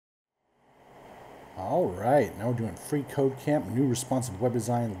All right, now we're doing free code camp, new responsive web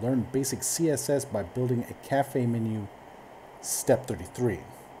design, learn basic CSS by building a cafe menu, step 33.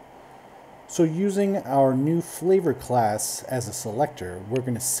 So using our new flavor class as a selector, we're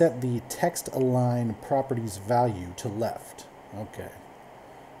going to set the text align properties value to left. Okay,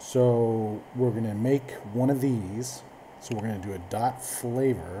 so we're going to make one of these. So we're going to do a dot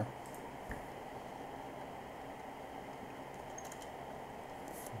flavor.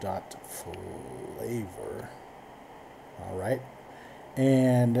 Dot flavor. All right,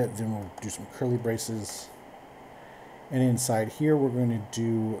 and then we'll do some curly braces, and inside here we're going to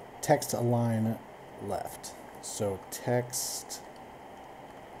do text align left. So text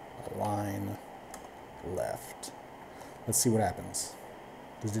align left. Let's see what happens.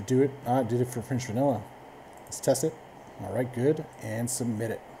 Does it do it? It did it for French vanilla. Let's test it. All right, good, and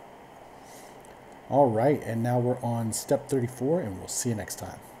submit it. All right, and now we're on step 34, and we'll see you next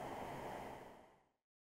time.